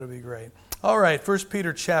That'll be great. All right, 1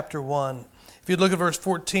 Peter chapter 1. If you'd look at verse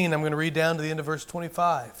 14, I'm going to read down to the end of verse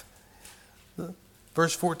 25.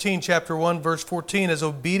 Verse 14, chapter 1, verse 14, as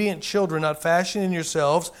obedient children, not fashioning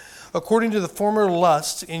yourselves according to the former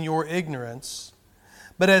lusts in your ignorance,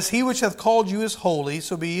 but as he which hath called you is holy,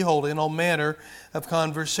 so be ye holy in all manner of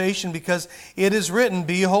conversation, because it is written,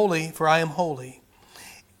 Be ye holy, for I am holy.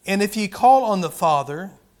 And if ye call on the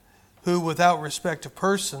Father, who without respect of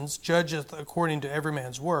persons judgeth according to every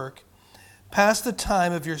man's work, pass the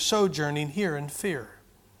time of your sojourning here in fear.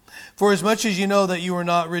 For as much as you know that you are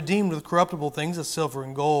not redeemed with corruptible things, as silver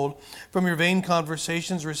and gold, from your vain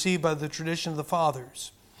conversations received by the tradition of the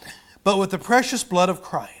fathers, but with the precious blood of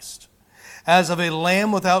Christ, as of a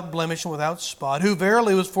lamb without blemish and without spot, who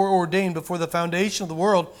verily was foreordained before the foundation of the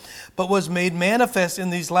world, but was made manifest in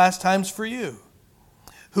these last times for you,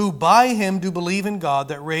 who by him do believe in God,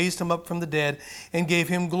 that raised him up from the dead and gave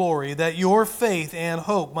him glory, that your faith and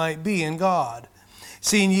hope might be in God.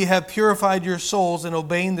 Seeing ye have purified your souls in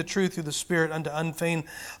obeying the truth through the Spirit unto unfeigned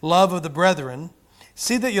love of the brethren,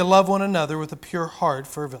 see that ye love one another with a pure heart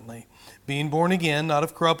fervently, being born again, not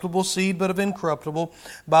of corruptible seed, but of incorruptible,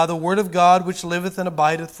 by the word of God which liveth and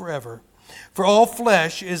abideth forever. For all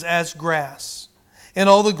flesh is as grass, and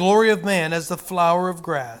all the glory of man as the flower of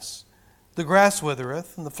grass. The grass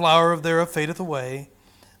withereth, and the flower thereof fadeth away,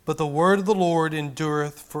 but the word of the Lord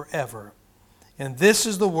endureth forever. And this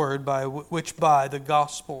is the word by which by the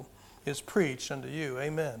gospel is preached unto you.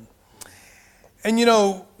 Amen. And you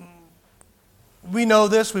know, we know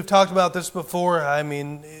this. We've talked about this before. I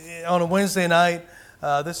mean, on a Wednesday night,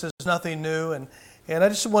 this is nothing new. And I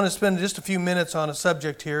just want to spend just a few minutes on a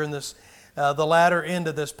subject here in this, the latter end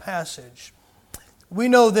of this passage. We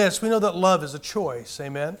know this. We know that love is a choice.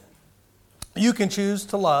 Amen. You can choose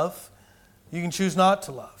to love. You can choose not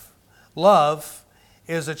to love. Love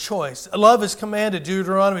is a choice. Love is commanded.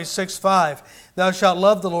 Deuteronomy 6:5. Thou shalt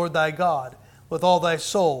love the Lord thy God with all thy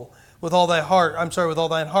soul, with all thy heart. With all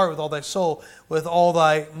thine heart, with all thy soul, with all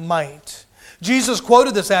thy might. Jesus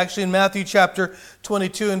quoted this actually in Matthew chapter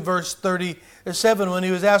 22 and verse 37 when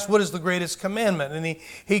he was asked, what is the greatest commandment? And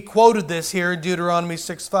he quoted this here in Deuteronomy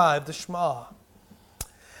 6:5, the Shema.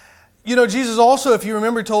 You know, Jesus also, if you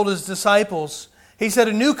remember, told his disciples, he said,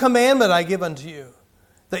 a new commandment I give unto you,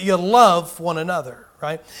 that you love one another,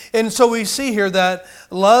 right? And so we see here that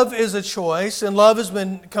love is a choice, and love has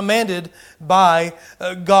been commanded by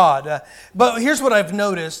God. But here's what I've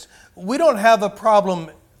noticed. We don't have a problem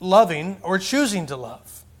loving or choosing to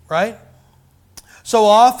love, right? So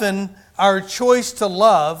often, our choice to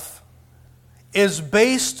love is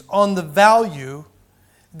based on the value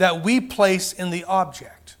that we place in the object.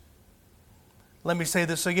 Let me say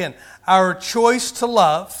this again. Our choice to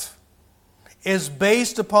love is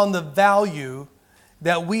based upon the value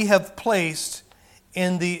that we have placed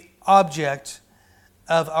in the object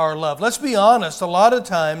of our love. Let's be honest, a lot of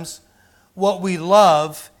times what we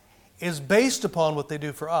love is based upon what they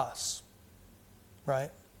do for us, right?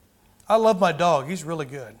 I love my dog. He's really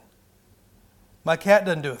good. My cat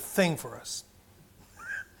doesn't do a thing for us.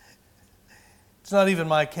 It's not even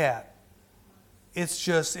my cat. It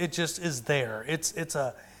just is there. It's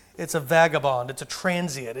a vagabond. It's a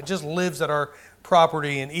transient. It just lives at our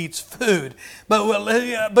property and eats food.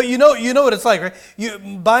 But you know what it's like,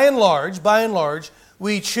 right? By and large,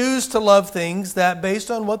 we choose to love things that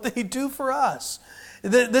based on what they do for us.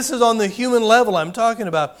 This is on the human level I'm talking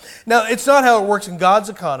about. Now, it's not how it works in God's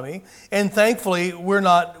economy, and thankfully we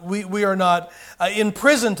are not in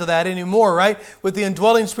prison to that anymore, right? With the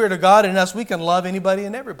indwelling Spirit of God in us, we can love anybody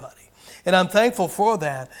and everybody. And I'm thankful for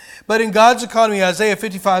that. But in God's economy, Isaiah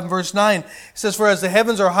 55 verse 9 says, For as the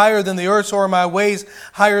heavens are higher than the earth, so are my ways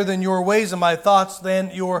higher than your ways, and my thoughts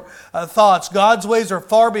than your thoughts. God's ways are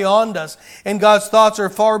far beyond us, and God's thoughts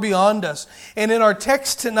are far beyond us. And in our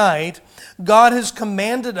text tonight, God has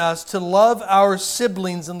commanded us to love our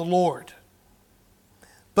siblings in the Lord.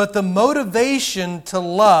 But the motivation to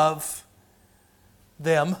love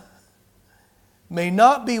them may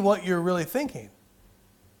not be what you're really thinking.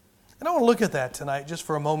 And I want to look at that tonight just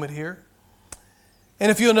for a moment here. And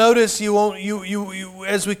if you'll notice,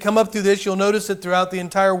 as we come up through this, you'll notice it throughout the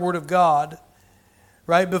entire Word of God.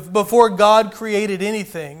 Right? Before God created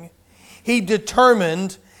anything, He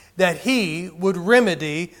determined that He would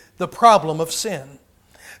remedy the problem of sin.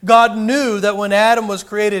 God knew that when Adam was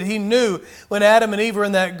created, He knew when Adam and Eve were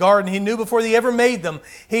in that garden, He knew before He ever made them,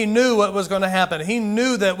 He knew what was going to happen. He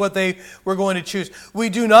knew that what they were going to choose. We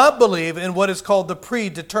do not believe in what is called the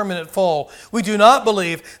predeterminate fall. We do not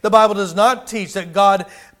believe, the Bible does not teach that God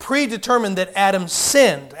predetermined that Adam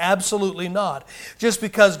sinned. Absolutely not. Just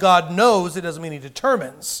because God knows, it doesn't mean He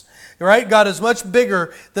determines. Right? God is much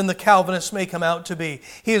bigger than the Calvinists make him out to be.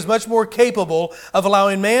 He is much more capable of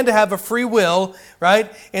allowing man to have a free will,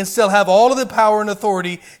 right? And still have all of the power and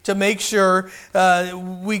authority to make sure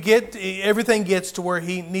everything gets to where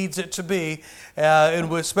He needs it to be.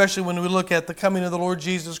 And especially when we look at the coming of the Lord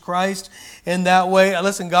Jesus Christ in that way.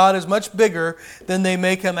 Listen, God is much bigger than they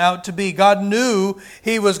make him out to be. God knew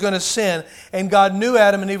he was going to sin, and God knew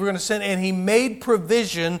Adam and Eve were going to sin, and He made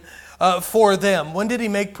provision for them. When did He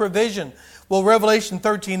make provision? Well, Revelation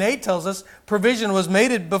 13:8 tells us provision was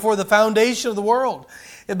made before the foundation of the world.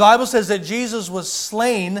 The Bible says that Jesus was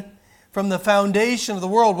slain from the foundation of the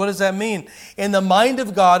world. What does that mean? In the mind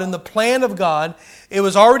of God, in the plan of God, it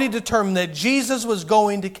was already determined that Jesus was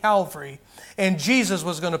going to Calvary and Jesus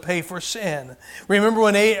was going to pay for sin. Remember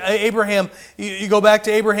when Abraham, you go back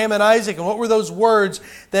to Abraham and Isaac, and what were those words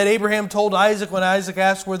that Abraham told Isaac when Isaac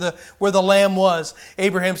asked where the lamb was?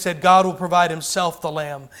 Abraham said, God will provide Himself the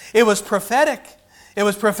lamb. It was prophetic. It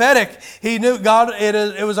was prophetic. He knew God,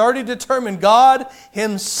 it was already determined. God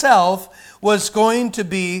Himself was going to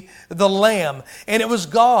be the lamb. And it was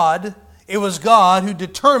God who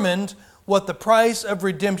determined what the price of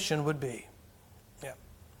redemption would be. Yeah.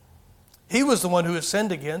 He was the one who was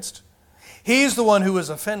sinned against. He's the one who was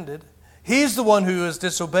offended. He's the one who was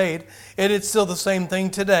disobeyed. And it's still the same thing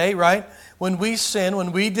today, right? When we sin,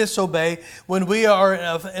 when we disobey, when we are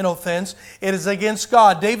in offense, it is against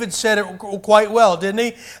God. David said it quite well, didn't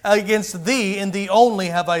he? Against Thee and Thee only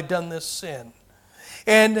have I done this sin.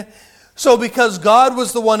 And so because God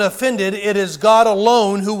was the one offended, it is God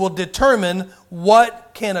alone who will determine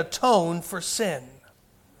what can atone for sin.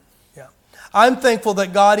 Yeah. I'm thankful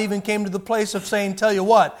that God even came to the place of saying, tell you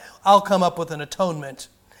what, I'll come up with an atonement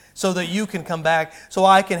so that you can come back, so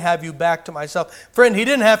I can have you back to myself. Friend, He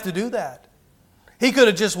didn't have to do that. He could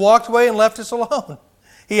have just walked away and left us alone.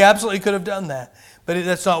 He absolutely could have done that. But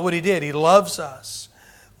that's not what He did. He loves us.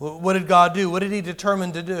 What did God do? What did He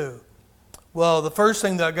determine to do? Well, the first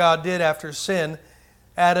thing that God did after sin,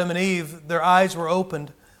 Adam and Eve, their eyes were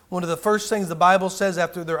opened. One of the first things the Bible says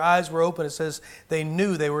after their eyes were opened, it says they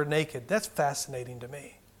knew they were naked. That's fascinating to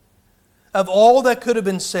me. Of all that could have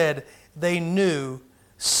been said, they knew.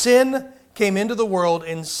 Sin came into the world,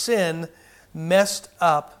 and sin messed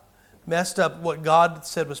up what God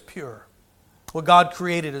said was pure. What God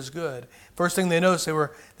created is good. First thing they noticed,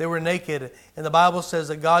 they were naked. And the Bible says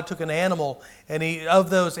that God took an animal, and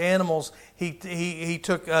of those animals, He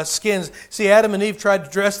took skins. See, Adam and Eve tried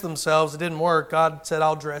to dress themselves. It didn't work. God said,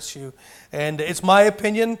 I'll dress you. And it's my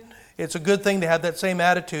opinion, it's a good thing to have that same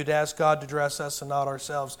attitude, to ask God to dress us and not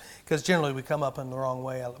ourselves, because generally we come up in the wrong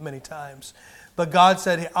way many times. But God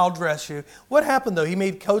said, I'll dress you. What happened, though? He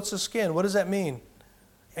made coats of skin. What does that mean?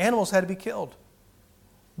 Animals had to be killed.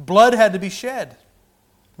 Blood had to be shed.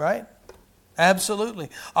 Right? Absolutely.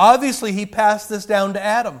 Obviously, He passed this down to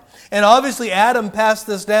Adam. And obviously, Adam passed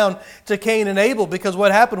this down to Cain and Abel, because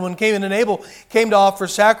what happened when Cain and Abel came to offer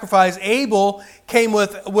sacrifice, Abel came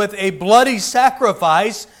with a bloody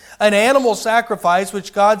sacrifice, an animal sacrifice,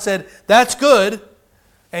 which God said, that's good.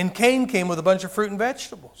 And Cain came with a bunch of fruit and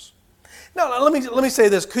vegetables. Now, let me say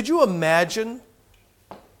this. Could you imagine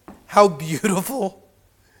how beautiful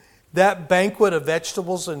that banquet of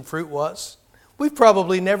vegetables and fruit was? We've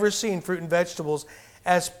probably never seen fruit and vegetables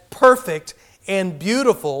as perfect and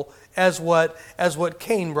beautiful as what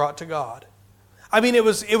Cain brought to God. I mean, it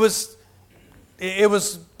was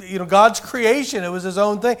God's creation. It was His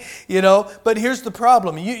own thing, But here's the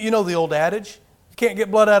problem. You know the old adage: you can't get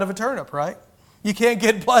blood out of a turnip, right? You can't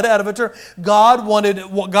get blood out of a turnip. God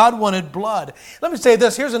wanted blood. Let me say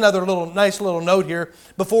this. Here's another nice little note here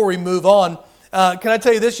before we move on. Can I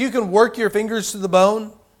tell you this? You can work your fingers to the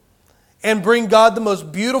bone and bring God the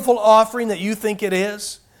most beautiful offering that you think it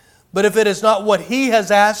is. But if it is not what He has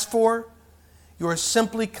asked for, you are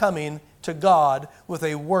simply coming to God with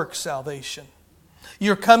a work salvation.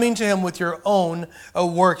 You're coming to Him with your own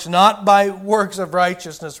works, not by works of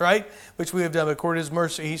righteousness, right? Which we have done. According to His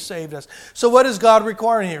mercy, He saved us. So what is God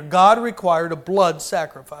requiring here? God required a blood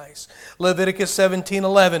sacrifice. Leviticus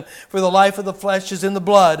 17:11, for the life of the flesh is in the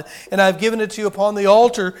blood, and I have given it to you upon the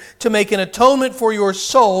altar to make an atonement for your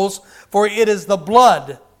souls, for it is the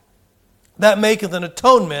blood that maketh an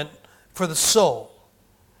atonement for the soul.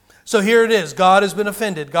 So here it is. God has been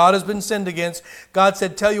offended. God has been sinned against. God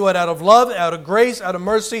said, tell you what, out of love, out of grace, out of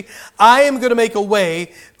mercy, I am going to make a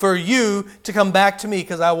way for you to come back to me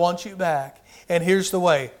because I want you back. And here's the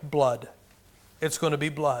way. Blood. It's going to be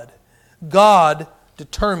blood. God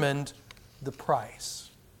determined the price.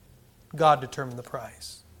 God determined the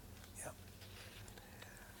price. Yeah.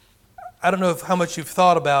 I don't know how much you've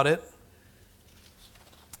thought about it,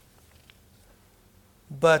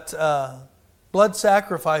 But blood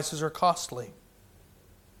sacrifices are costly.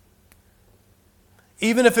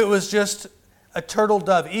 Even if it was just a turtle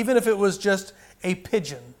dove, even if it was just a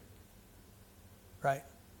pigeon, right?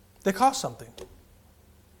 They cost something.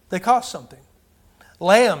 They cost something.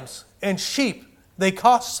 Lambs and sheep, they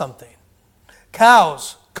cost something.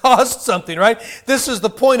 Cows cost something, right? This is the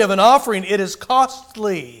point of an offering. It is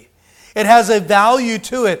costly. It has a value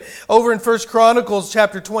to it. Over in 1 Chronicles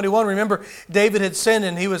chapter 21, remember David had sinned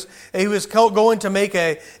and he was going to make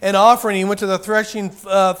an offering. He went to the threshing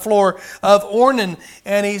floor of Ornan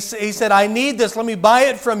and he said, I need this, let me buy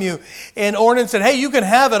it from you. And Ornan said, hey, you can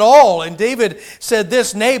have it all. And David said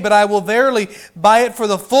this, nay, but I will verily buy it for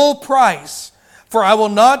the full price. For I will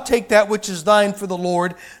not take that which is thine for the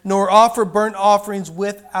Lord, nor offer burnt offerings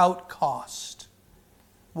without cost.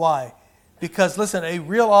 Why? Because, listen, a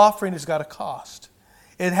real offering has got a cost.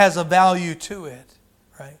 It has a value to it,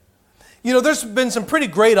 right? You know, there's been some pretty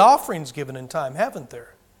great offerings given in time, haven't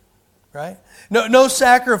there? Right? No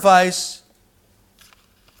sacrifice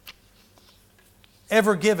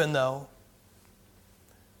ever given, though,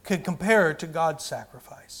 can compare to God's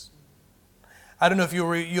sacrifice. I don't know if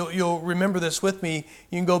you'll remember this with me.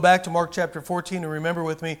 You can go back to Mark chapter 14 and remember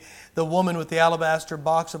with me the woman with the alabaster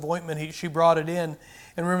box of ointment. She brought it in.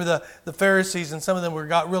 And remember the Pharisees and some of them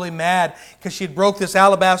got really mad because she had broke this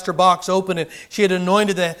alabaster box open and she had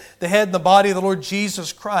anointed the head and the body of the Lord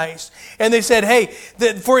Jesus Christ. And they said, hey,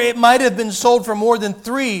 for it might have been sold for more than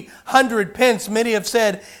 300 pence. Many have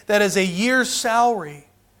said that is a year's salary.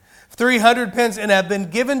 300 pence and have been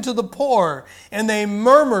given to the poor. And they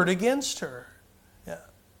murmured against her. Yeah.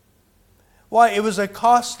 Why? It was a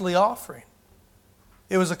costly offering.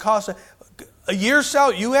 It was a year's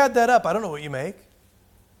salary. You add that up. I don't know what you make.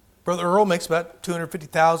 Brother Earl makes about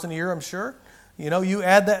 $250,000 a year, I'm sure. You know, you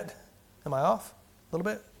add that. Am I off a little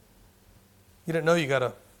bit? You didn't know you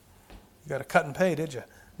got to cut and pay, did you?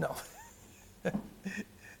 No. Yeah.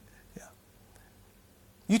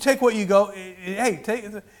 You take what you go. Hey,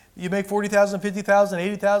 you make $40,000,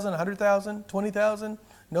 $50,000, $80,000, $100,000, $20,000,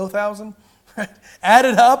 no thousand. Right? Add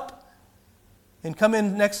it up and come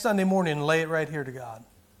in next Sunday morning and lay it right here to God.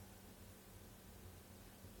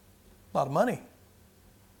 A lot of money.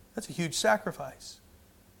 That's a huge sacrifice.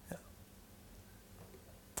 Yeah.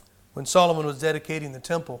 When Solomon was dedicating the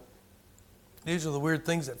temple, these are the weird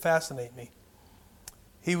things that fascinate me.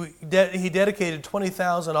 He dedicated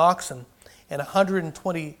 20,000 oxen and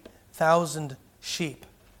 120,000 sheep.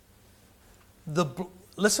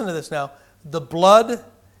 Listen to this now. The blood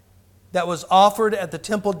that was offered at the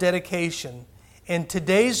temple dedication in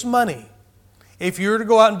today's money, if you were to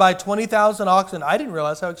go out and buy 20,000 oxen, I didn't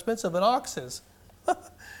realize how expensive an ox is.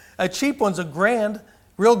 A cheap one's $1,000.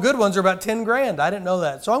 Real good ones are about $10,000. I didn't know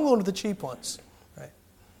that. So I'm going to the cheap ones. Right?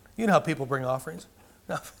 You know how people bring offerings.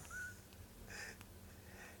 No.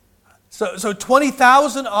 So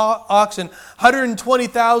 20,000 oxen,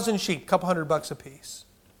 120,000 sheep, a couple $100 a piece.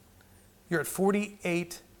 You're at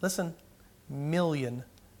 $48, listen, million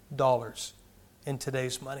in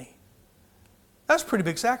today's money. That's a pretty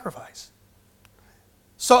big sacrifice.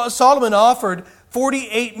 So Solomon offered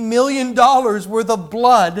 $48 million worth of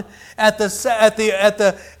blood at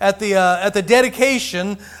the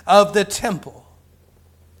dedication of the temple.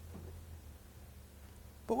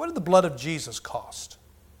 But what did the blood of Jesus cost?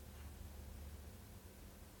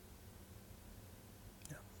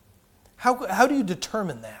 How do you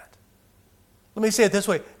determine that? Let me say it this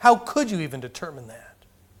way. How could you even determine that?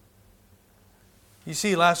 You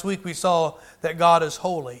see, last week we saw that God is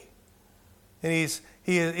holy. And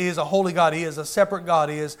He is a holy God. He is a separate God.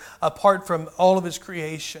 He is apart from all of His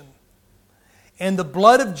creation. And the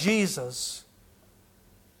blood of Jesus,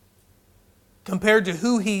 compared to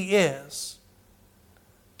who He is,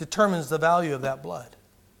 determines the value of that blood.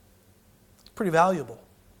 It's pretty valuable.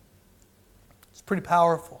 It's pretty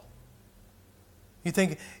powerful. You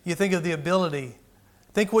think of the ability.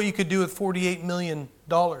 Think what you could do with $48 million.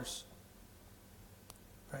 Right?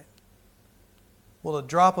 Well, a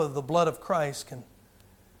drop of the blood of Christ can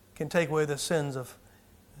take away the sins of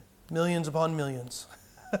millions upon millions.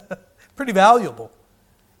 Pretty valuable.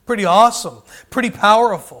 Pretty awesome. Pretty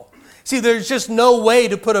powerful. See, there's just no way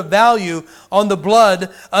to put a value on the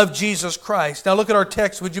blood of Jesus Christ. Now look at our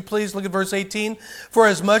text, would you please? Look at verse 18. For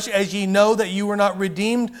as much as ye know that you were not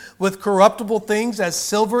redeemed with corruptible things as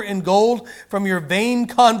silver and gold from your vain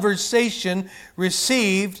conversation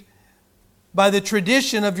received by the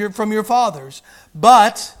tradition from your fathers,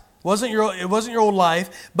 but it wasn't your old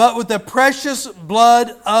life, but with the precious blood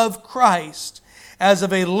of Christ, as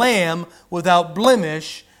of a lamb without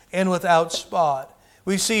blemish and without spot.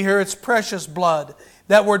 We see here it's precious blood.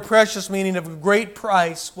 That word precious meaning of great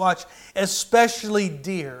price. Watch, especially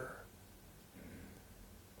dear.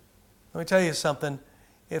 Let me tell you something.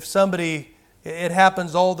 If somebody, it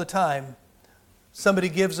happens all the time, somebody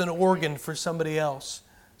gives an organ for somebody else.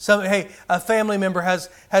 A family member has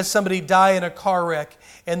somebody die in a car wreck,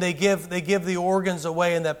 and they give the organs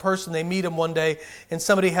away, and that person, they meet them one day, and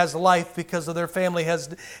somebody has life because of their family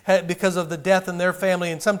because of the death in their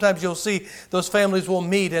family. And sometimes you'll see those families will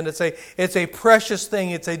meet, and it's a precious thing,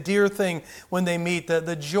 it's a dear thing when they meet,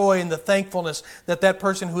 the joy and the thankfulness that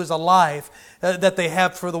person who is alive that they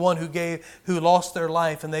have for the one who lost their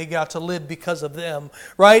life, and they got to live because of them.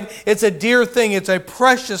 Right? It's a dear thing. It's a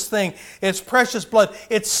precious thing. It's precious blood.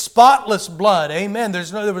 It's spotless blood. Amen.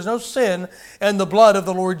 There was no sin in the blood of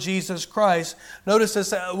the Lord Jesus Christ. Notice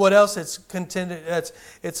this. What else it's contended?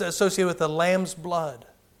 It's associated with the Lamb's blood.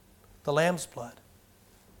 The Lamb's blood.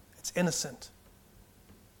 It's innocent.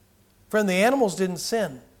 Friend, the animals didn't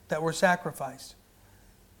sin that were sacrificed.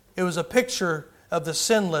 It was a picture of the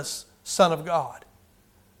sinless Son of God.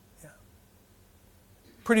 Yeah.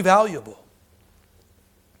 Pretty valuable.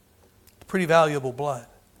 Pretty valuable blood.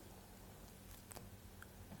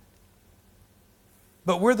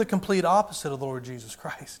 But we're the complete opposite of the Lord Jesus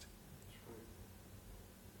Christ.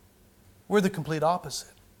 We're the complete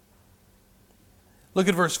opposite. Look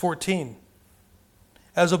at verse 14.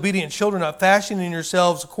 As obedient children, not fashioning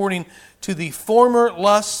yourselves according to the former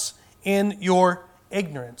lusts in your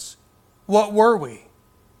ignorance. What were we?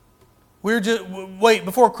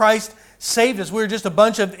 Before Christ saved us, we were just a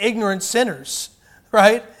bunch of ignorant sinners,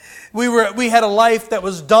 right? We had a life that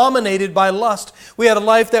was dominated by lust. We had a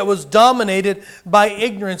life that was dominated by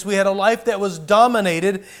ignorance. We had a life that was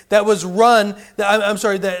dominated, that was run,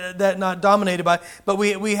 that not dominated by, but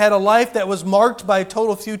we had a life that was marked by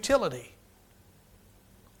total futility.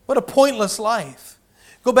 What a pointless life.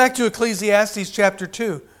 Go back to Ecclesiastes chapter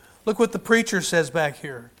 2. Look what the preacher says back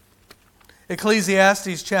here.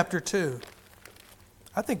 Ecclesiastes chapter 2.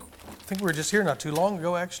 I think we were just here not too long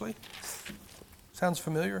ago, actually. Sounds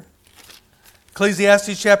familiar.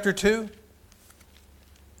 Ecclesiastes chapter 2.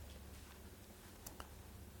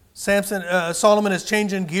 Solomon is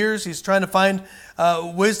changing gears. He's trying to find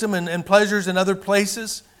wisdom and pleasures in other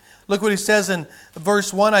places. Look what he says in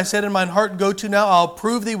verse 1. I said in mine heart, go to now, I'll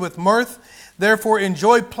prove thee with mirth. Therefore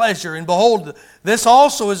enjoy pleasure, and behold, this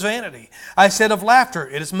also is vanity. I said of laughter,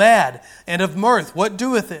 it is mad, and of mirth, what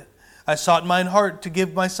doeth it? I sought mine heart to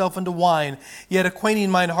give myself unto wine, yet acquainting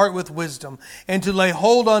mine heart with wisdom, and to lay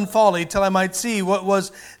hold on folly, till I might see what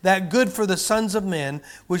was that good for the sons of men,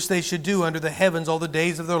 which they should do under the heavens all the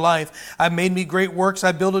days of their life. I made me great works,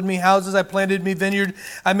 I builded me houses, I planted me vineyard,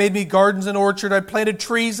 I made me gardens and orchard, I planted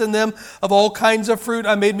trees in them of all kinds of fruit,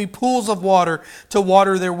 I made me pools of water, to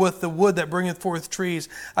water therewith the wood that bringeth forth trees.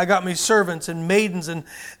 I got me servants and maidens, and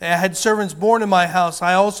I had servants born in my house.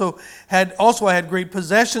 I had great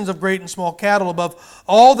possessions of great and small cattle above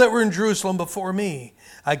all that were in Jerusalem before me.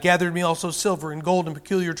 I gathered me also silver and gold and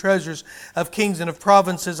peculiar treasures of kings and of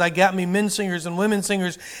provinces. I got me men singers and women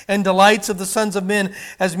singers and delights of the sons of men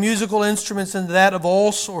as musical instruments and that of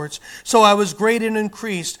all sorts. So I was great and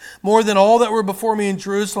increased more than all that were before me in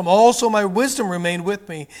Jerusalem. Also my wisdom remained with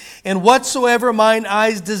me. And whatsoever mine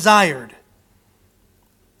eyes desired,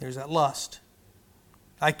 there's that lust,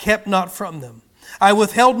 I kept not from them. I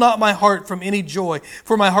withheld not my heart from any joy,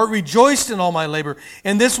 for my heart rejoiced in all my labor,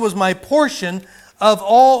 and this was my portion of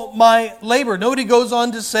all my labor. Nobody goes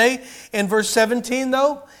on to say in verse 17,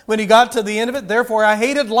 though, when he got to the end of it, therefore I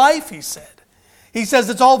hated life, he said. He says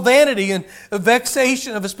it's all vanity and a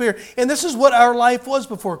vexation of a spirit. And this is what our life was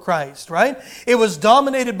before Christ, right? It was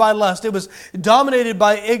dominated by lust. It was dominated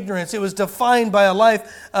by ignorance. It was defined by a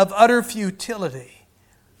life of utter futility.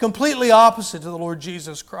 Completely opposite to the Lord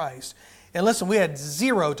Jesus Christ. And listen, we had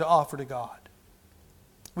zero to offer to God.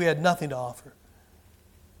 We had nothing to offer.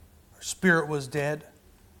 Our spirit was dead.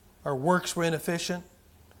 Our works were inefficient,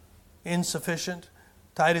 insufficient.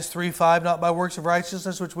 Titus 3:5, not by works of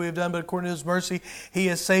righteousness which we have done, but according to His mercy, He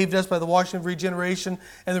has saved us by the washing of regeneration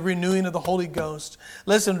and the renewing of the Holy Ghost.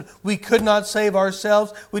 Listen, we could not save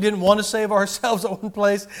ourselves. We didn't want to save ourselves at one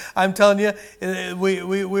place. I'm telling you,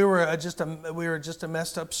 we were just a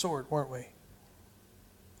messed up sort, weren't we?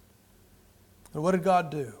 And what did God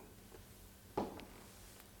do?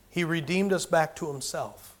 He redeemed us back to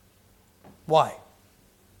Himself. Why?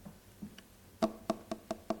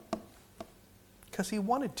 Because He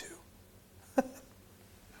wanted to.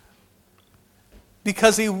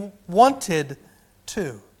 Because He wanted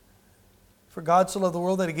to. For God so loved the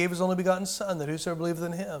world that He gave His only begotten Son, that whosoever believeth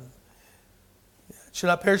in Him should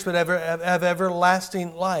not perish but have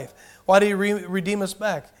everlasting life. Why did He redeem us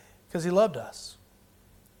back? Because He loved us.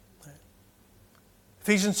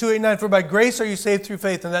 Ephesians 2:8-9, for by grace are you saved through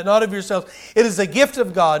faith, and that not of yourselves. It is a gift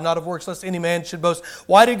of God, not of works, lest any man should boast.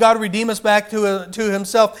 Why did God redeem us back to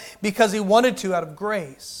Himself? Because He wanted to, out of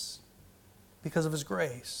grace. Because of His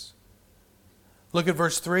grace. Look at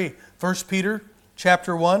verse 3. 1 Peter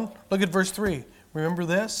chapter 1. Look at verse 3. Remember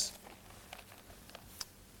this?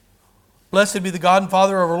 Blessed be the God and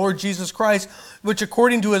Father of our Lord Jesus Christ, which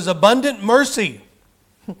according to His abundant mercy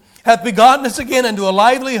hath begotten us again unto a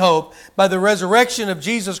lively hope by the resurrection of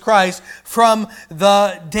Jesus Christ from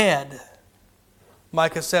the dead.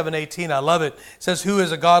 Micah 7:18, I love it. It says, who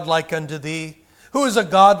is a God like unto thee? Who is a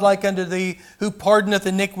God like unto thee, who pardoneth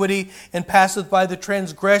iniquity and passeth by the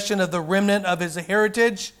transgression of the remnant of His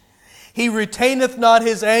heritage? He retaineth not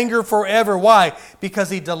His anger forever. Why?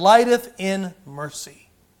 Because He delighteth in mercy.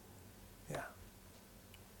 Yeah.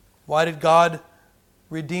 Why did God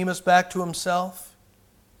redeem us back to Himself?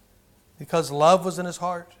 Because love was in His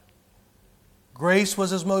heart. Grace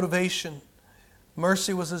was His motivation.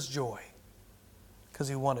 Mercy was His joy. Because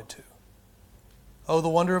He wanted to. Oh, the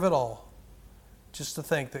wonder of it all. Just to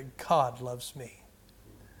think that God loves me.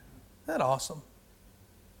 Isn't that awesome?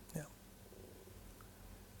 Yeah.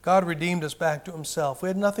 God redeemed us back to Himself. We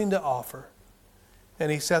had nothing to offer.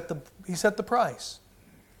 And He set the price.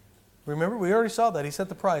 Remember, we already saw that. He set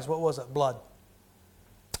the price. What was it? Blood.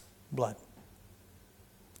 Blood.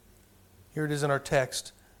 Here it is in our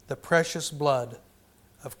text, the precious blood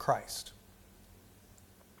of Christ.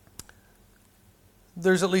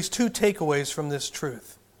 There's at least two takeaways from this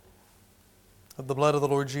truth of the blood of the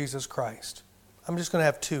Lord Jesus Christ. I'm just going to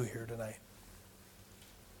have two here tonight.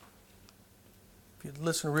 If you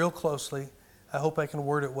listen real closely, I hope I can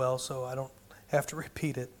word it well so I don't have to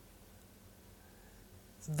repeat it.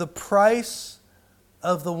 The price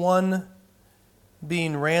of the one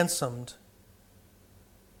being ransomed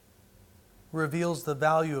reveals the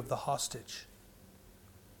value of the hostage.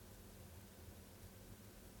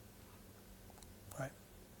 Right?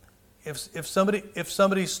 If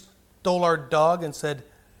somebody stole our dog and said,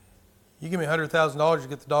 "You give me $100,000, you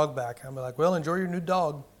get the dog back," I'd be like, "Well, enjoy your new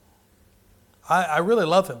dog. I really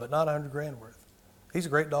love him, but not $100,000 worth. He's a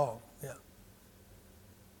great dog." Yeah.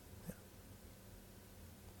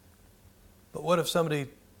 But what if somebody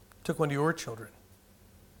took one of your children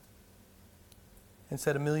and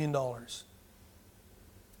said $1 million?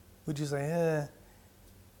 Would you say,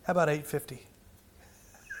 how about $850,000?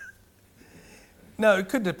 No, it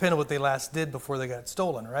could depend on what they last did before they got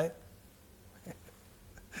stolen, right?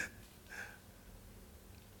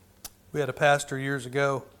 We had a pastor years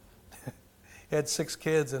ago. He had 6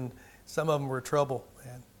 kids, and some of them were trouble.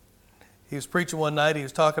 And he was preaching one night. He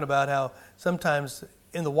was talking about how sometimes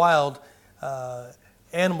in the wild,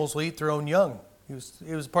 animals will eat their own young.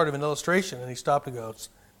 It was part of an illustration, and he stopped and goes,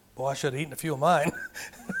 "Boy, I should have eaten a few of mine."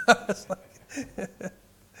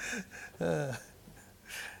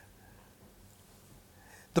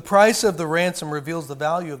 The price of the ransom reveals the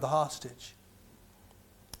value of the hostage.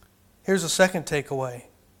 Here's a second takeaway.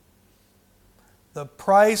 The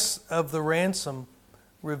price of the ransom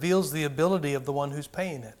reveals the ability of the one who's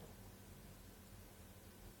paying it.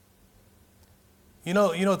 You know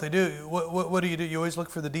what they do? What do? You always look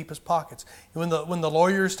for the deepest pockets. When the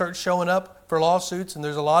lawyers start showing up for lawsuits and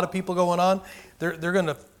there's a lot of people going on, they're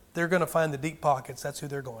gonna find the deep pockets. That's who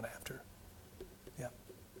they're going after. Yeah.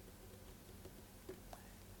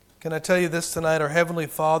 Can I tell you this tonight? Our Heavenly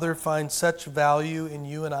Father finds such value in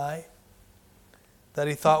you and I that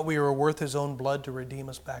He thought we were worth His own blood to redeem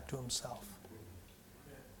us back to Himself.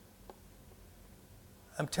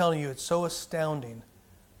 I'm telling you, it's so astounding.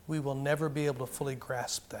 We will never be able to fully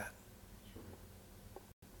grasp that.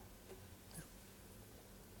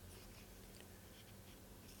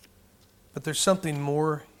 But there's something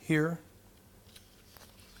more here.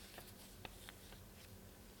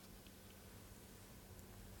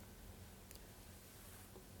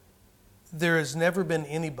 There has never been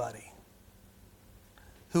anybody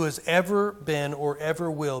who has ever been or ever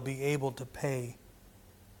will be able to pay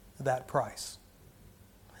that price.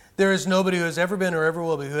 There is nobody who has ever been or ever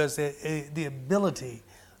will be who has the ability,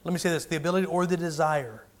 let me say this, the ability or the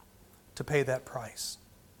desire to pay that price.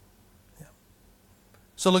 Yeah.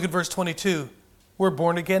 So look at verse 22. We're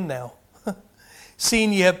born again now.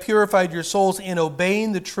 Seeing ye have purified your souls in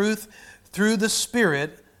obeying the truth through the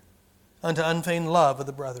Spirit unto unfeigned love of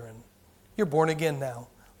the brethren. You're born again now.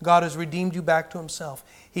 God has redeemed you back to Himself.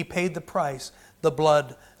 He paid the price, the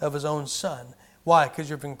blood of His own Son. Why? Because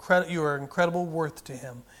you are incredible worth to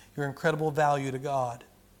Him. You're incredible value to God.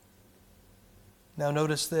 Now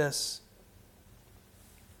notice this.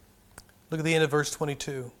 Look at the end of verse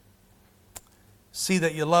 22. See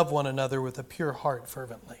that you love one another with a pure heart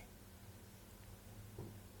fervently.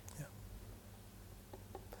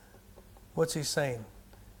 What's he saying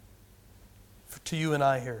to you and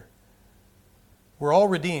I here? We're all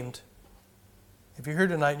redeemed. If you're here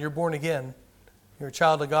tonight and you're born again, you're a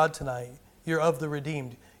child of God tonight, you're of the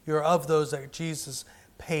redeemed. You're of those that Jesus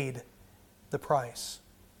paid the price.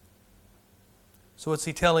 So what's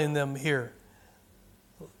he telling them here?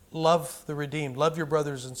 Love the redeemed. Love your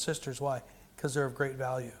brothers and sisters. Why? Because they're of great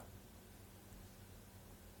value.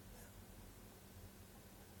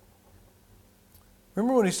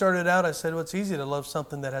 Remember when he started out, I said, well, it's easy to love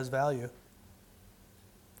something that has value.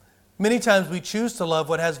 Many times we choose to love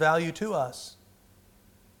what has value to us.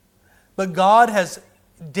 But God has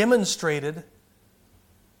demonstrated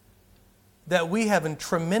that we have a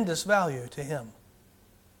tremendous value to Him.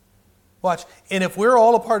 Watch, and if we're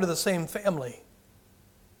all a part of the same family,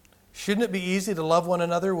 shouldn't it be easy to love one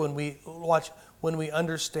another when we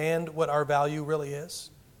understand what our value really is?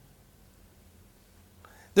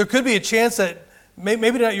 There could be a chance that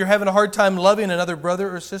maybe you're having a hard time loving another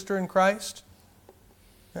brother or sister in Christ.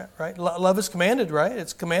 Yeah, right? Love is commanded, right?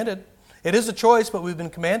 It's commanded. It is a choice, but we've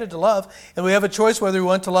been commanded to love. And we have a choice whether we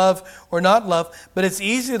want to love or not love. But it's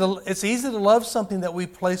easy to love something that we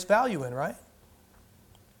place value in, right?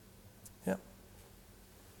 Yeah.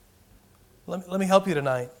 Let me help you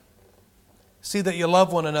tonight. See that you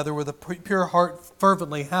love one another with a pure heart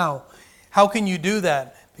fervently. How? How can you do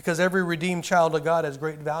that? Because every redeemed child of God has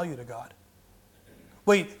great value to God.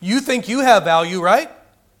 Wait, you think you have value, right?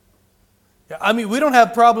 I mean, we don't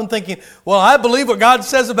have a problem thinking, well, I believe what God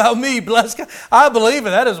says about me. Bless God. I believe it.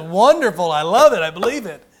 That is wonderful. I love it. I believe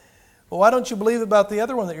it. Well, why don't you believe about the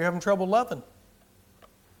other one that you're having trouble loving?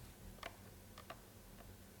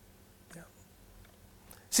 Yeah.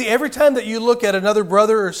 See, every time that you look at another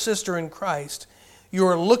brother or sister in Christ, you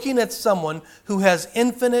are looking at someone who has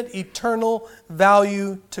infinite, eternal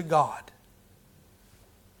value to God.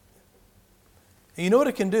 And you know what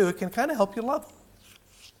it can do? It can kind of help you love them.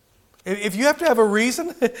 If you have to have a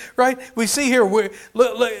reason, right? We see here,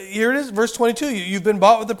 look, here it is, verse 22. You've been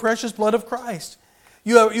bought with the precious blood of Christ.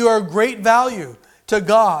 You are of great value to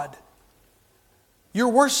God. You're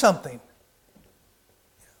worth something.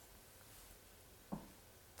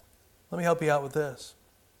 Let me help you out with this.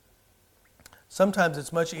 Sometimes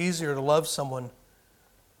it's much easier to love someone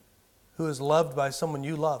who is loved by someone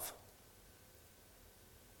you love.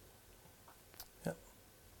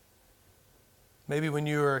 Maybe when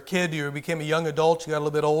you were a kid, you became a young adult, you got a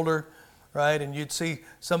little bit older, right? And you'd see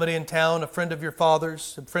somebody in town, a friend of your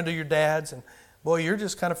father's, a friend of your dad's, and boy, you're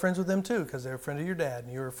just kind of friends with them too because they're a friend of your dad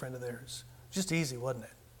and you were a friend of theirs. Just easy, wasn't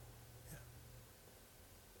it? Yeah.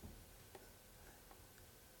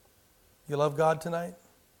 You love God tonight?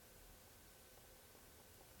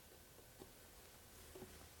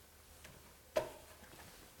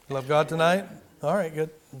 You love God tonight? All right, good.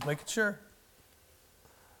 Making sure.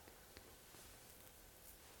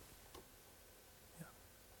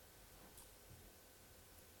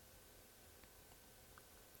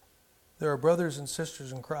 There are brothers and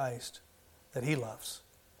sisters in Christ that He loves,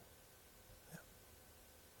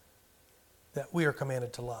 that we are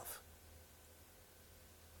commanded to love.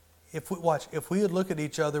 If we would look at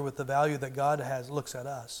each other with the value that God looks at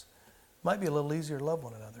us, it might be a little easier to love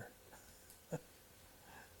one another. Yeah.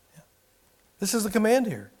 This is the command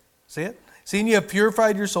here. See it? Seeing you have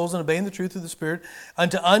purified your souls and obeying the truth of the Spirit,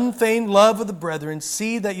 unto unfeigned love of the brethren,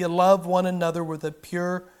 see that you love one another with a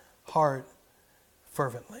pure heart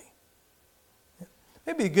fervently.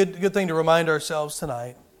 Maybe a good thing to remind ourselves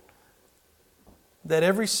tonight that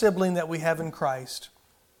every sibling that we have in Christ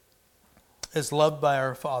is loved by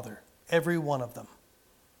our Father. Every one of them.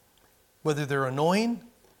 Whether they're annoying,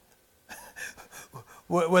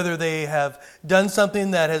 whether they have done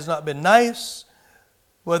something that has not been nice,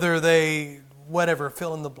 whether whatever,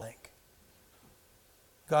 fill in the blank.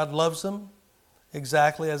 God loves them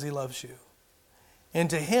exactly as He loves you. And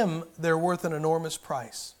to Him, they're worth an enormous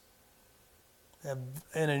price.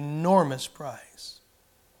 An enormous price.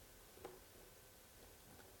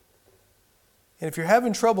 And if you're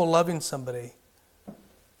having trouble loving somebody,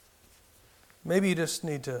 maybe you just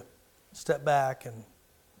need to step back and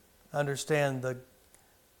understand that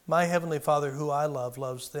my Heavenly Father, who I love,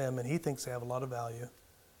 loves them, and He thinks they have a lot of value.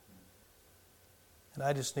 And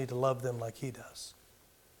I just need to love them like He does.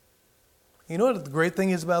 You know what the great thing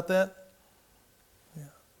is about that?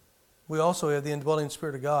 We also have the indwelling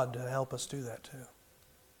Spirit of God to help us do that too.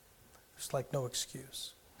 There's like no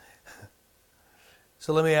excuse.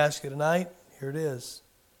 So let me ask you tonight, here it is.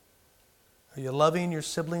 Are you loving your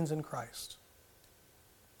siblings in Christ?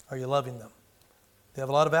 Are you loving them? They have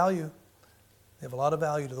a lot of value. They have a lot of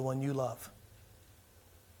value to the one you love.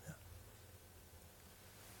 Yeah.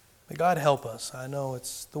 May God help us. I know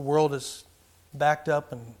the world is backed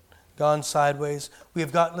up and gone sideways.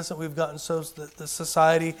 We've gotten so, the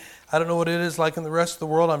society, I don't know what it is like in the rest of the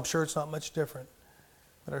world. I'm sure it's not much different.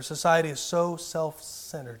 But our society is so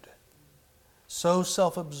self-centered, so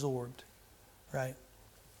self-absorbed, right?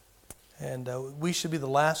 And we should be the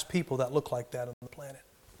last people that look like that on the planet.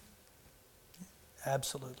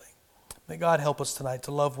 Absolutely. May God help us tonight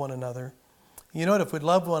to love one another. You know what? If we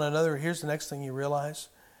love one another, here's the next thing you realize.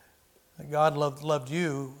 That God loved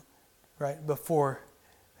you, right, before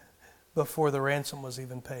the ransom was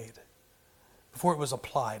even paid. Before it was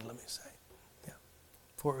applied, let me say. Yeah.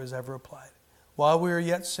 Before it was ever applied. While we were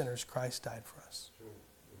yet sinners, Christ died for us.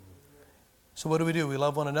 So what do? We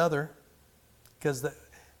love one another because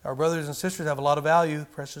our brothers and sisters have a lot of value,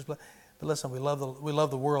 precious blood. But listen, we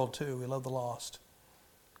love the world too. We love the lost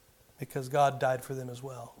because God died for them as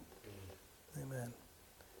well. Amen.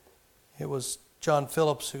 It was John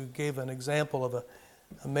Phillips who gave an example of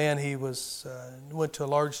a man. He went to a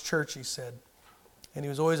large church, he said, and he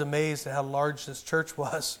was always amazed at how large this church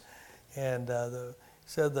was. And he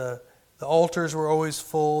said the altars were always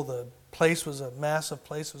full. The place was a massive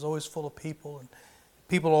place. It was always full of people, and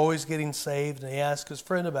people always getting saved. And he asked his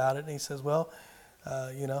friend about it, and he says, "Well,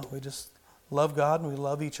 we just love God, and we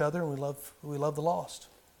love each other, and we love the lost.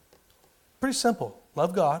 Pretty simple.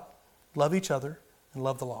 Love God, love each other, and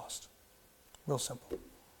love the lost. Real simple.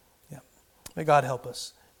 Yeah. May God help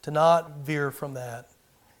us to not veer from that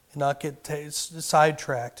and not get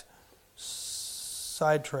sidetracked,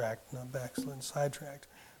 not backslidden, sidetracked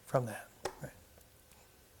from that. Right.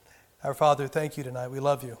 Our Father, thank you tonight. We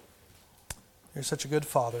love you. You're such a good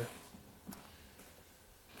Father.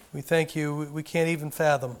 We thank you. We can't even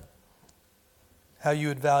fathom how you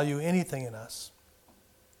would value anything in us.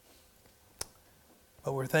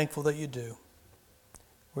 But we're thankful that you do.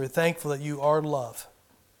 We're thankful that you are love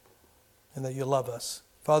and that you love us.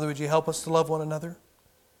 Father, would you help us to love one another?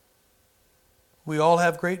 We all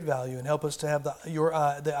have great value, and help us to have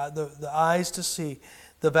the eyes to see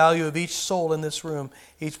the value of each soul in this room,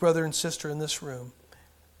 each brother and sister in this room.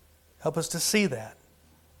 Help us to see that,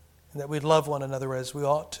 and that we'd love one another as we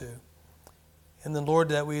ought to. And then, Lord,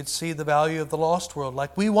 that we'd see the value of the lost world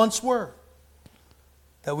like we once were.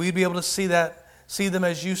 That we'd be able to see them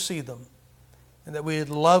as you see them. And that we'd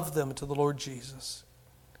love them to the Lord Jesus.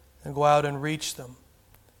 And go out and reach them.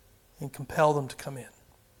 And compel them to come in.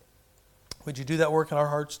 Would you do that work in our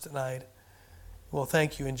hearts tonight? Well,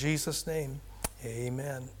 thank you. In Jesus' name,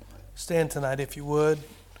 amen. Stand tonight if you would.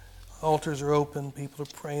 Altars are open. People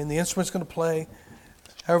are praying. The instrument's going to play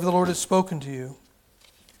however the Lord has spoken to you.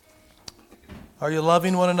 Are you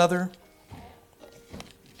loving one another?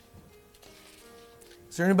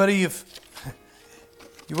 Is there anybody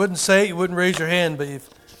you wouldn't say it, you wouldn't raise your hand, but you've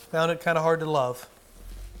found it kind of hard to love?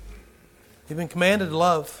 You've been commanded to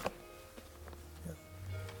love.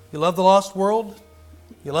 You love the lost world.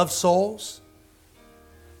 You love souls.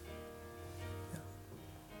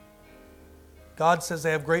 God says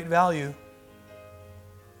they have great value.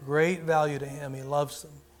 Great value to Him. He loves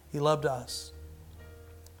them. He loved us.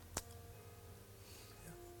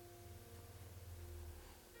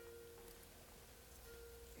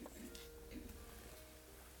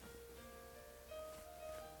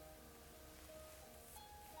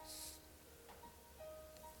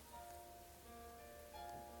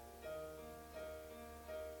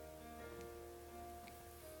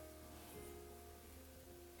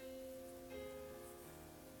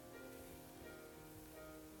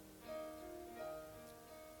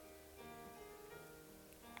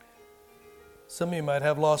 Some of you might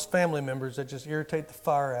have lost family members that just irritate the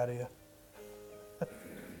fire out of you.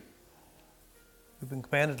 You've been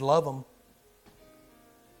commanded to love them.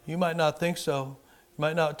 You might not think so. You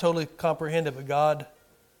might not totally comprehend it, but God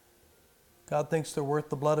thinks they're worth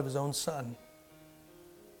the blood of His own Son.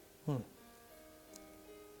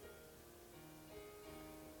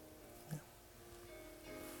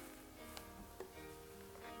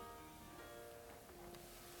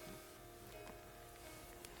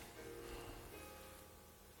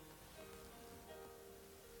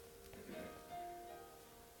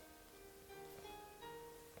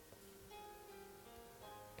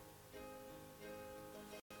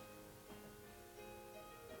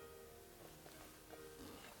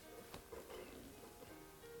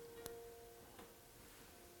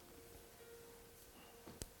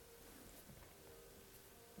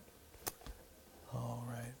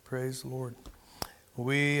 Praise the Lord.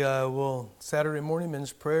 We will, Saturday morning,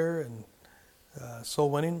 men's prayer and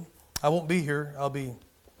soul winning. I won't be here. I'll be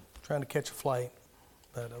trying to catch a flight,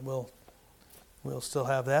 but we'll still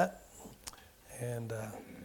have that. And